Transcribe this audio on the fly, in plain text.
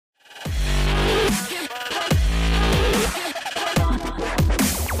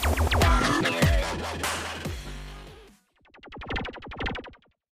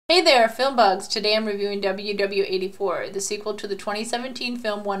Hey there, film bugs! Today I'm reviewing WW84, the sequel to the 2017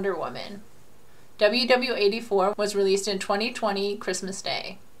 film Wonder Woman. WW84 was released in 2020, Christmas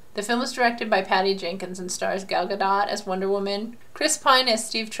Day. The film was directed by Patty Jenkins and stars Gal Gadot as Wonder Woman, Chris Pine as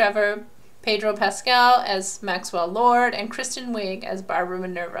Steve Trevor, Pedro Pascal as Maxwell Lord, and Kristen Wiig as Barbara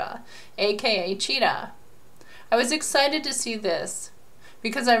Minerva, aka Cheetah. I was excited to see this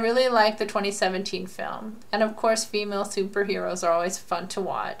because I really like the 2017 film, and of course female superheroes are always fun to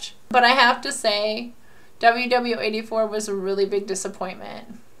watch. But I have to say, WW84 was a really big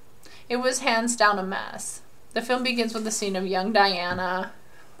disappointment. It was hands down a mess. The film begins with the scene of young Diana,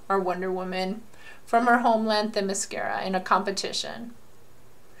 or Wonder Woman, from her homeland Themyscira in a competition.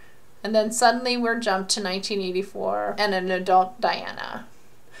 And then suddenly we're jumped to 1984 and an adult Diana.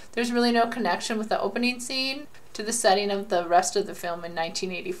 There's really no connection with the opening scene to the setting of the rest of the film in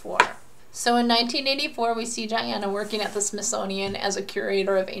 1984. So in 1984 we see Diana working at the Smithsonian as a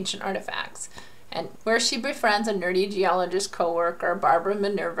curator of ancient artifacts, and where she befriends a nerdy geologist co-worker, Barbara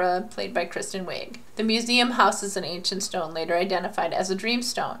Minerva, played by Kristen Wiig. The museum houses an ancient stone later identified as a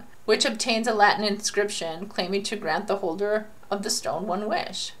dreamstone, which obtains a Latin inscription claiming to grant the holder of the stone one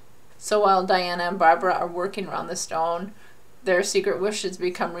wish. So while Diana and Barbara are working around the stone, their secret wishes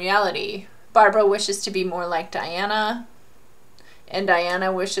become reality. Barbara wishes to be more like Diana, and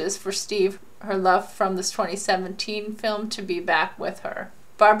Diana wishes for Steve, her love from this 2017 film, to be back with her.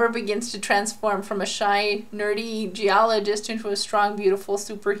 Barbara begins to transform from a shy, nerdy geologist into a strong, beautiful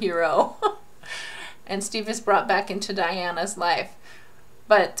superhero. And Steve is brought back into Diana's life,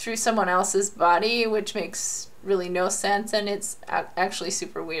 but through someone else's body, which makes really no sense, and it's actually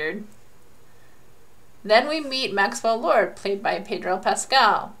super weird. Then we meet Maxwell Lord, played by Pedro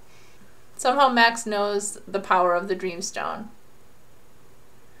Pascal. Somehow Max knows the power of the Dreamstone,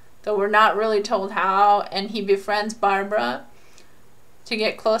 though we're not really told how, and he befriends Barbara to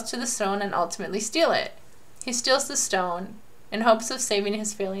get close to the stone and ultimately steal it. He steals the stone in hopes of saving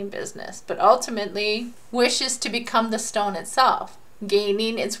his failing business, but ultimately wishes to become the stone itself,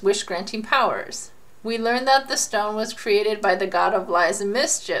 gaining its wish-granting powers. We learn that the stone was created by the god of lies and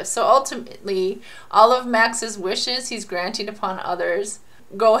mischief, so ultimately all of Max's wishes he's granting upon others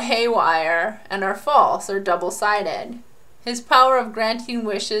go haywire and are false or double-sided. His power of granting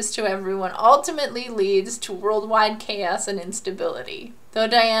wishes to everyone ultimately leads to worldwide chaos and instability. Though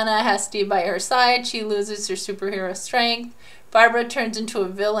Diana has Steve by her side, she loses her superhero strength. Barbara turns into a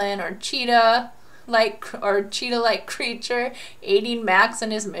villain or cheetah-like creature, aiding Max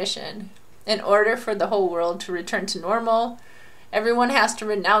in his mission. In order for the whole world to return to normal, everyone has to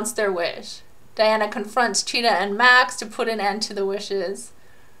renounce their wish. Diana confronts Cheetah and Max to put an end to the wishes,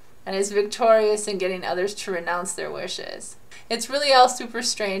 and is victorious in getting others to renounce their wishes. It's really all super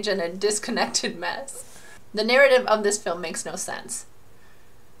strange and a disconnected mess. The narrative of this film makes no sense.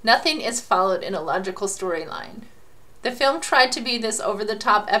 Nothing is followed in a logical storyline. The film tried to be this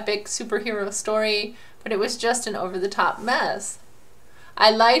over-the-top epic superhero story, but it was just an over-the-top mess.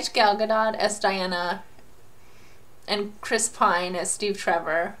 I liked Gal Gadot as Diana and Chris Pine as Steve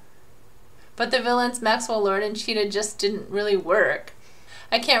Trevor, but the villains Maxwell Lord and Cheetah just didn't really work.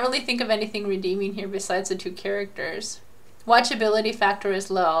 I can't really think of anything redeeming here besides the two characters. Watchability factor is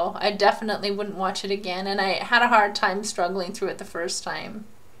low. I definitely wouldn't watch it again, and I had a hard time struggling through it the first time.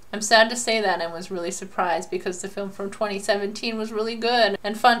 I'm sad to say that and was really surprised because the film from 2017 was really good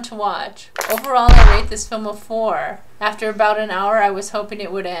and fun to watch. Overall, I rate this film a 4. After about an hour, I was hoping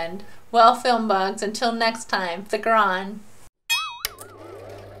it would end. Well, film bugs, until next time, thicker on.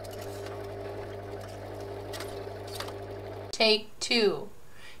 Take 2.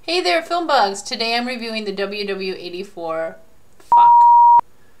 Hey there, film bugs! Today I'm reviewing the WW84.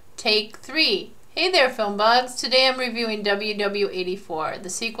 Take 3. Hey there, film bugs! Today I'm reviewing WW84, the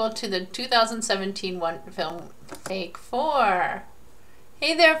sequel to the 2017 film. Take 4.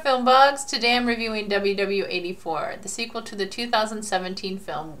 Hey there, film bugs! Today I'm reviewing WW84, the sequel to the 2017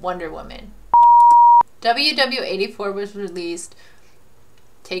 film Wonder Woman. WW84 was released.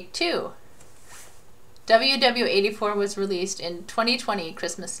 Take 2. WW84 was released in 2020,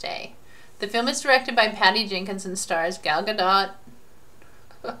 Christmas Day. The film is directed by Patty Jenkins and stars Gal Gadot.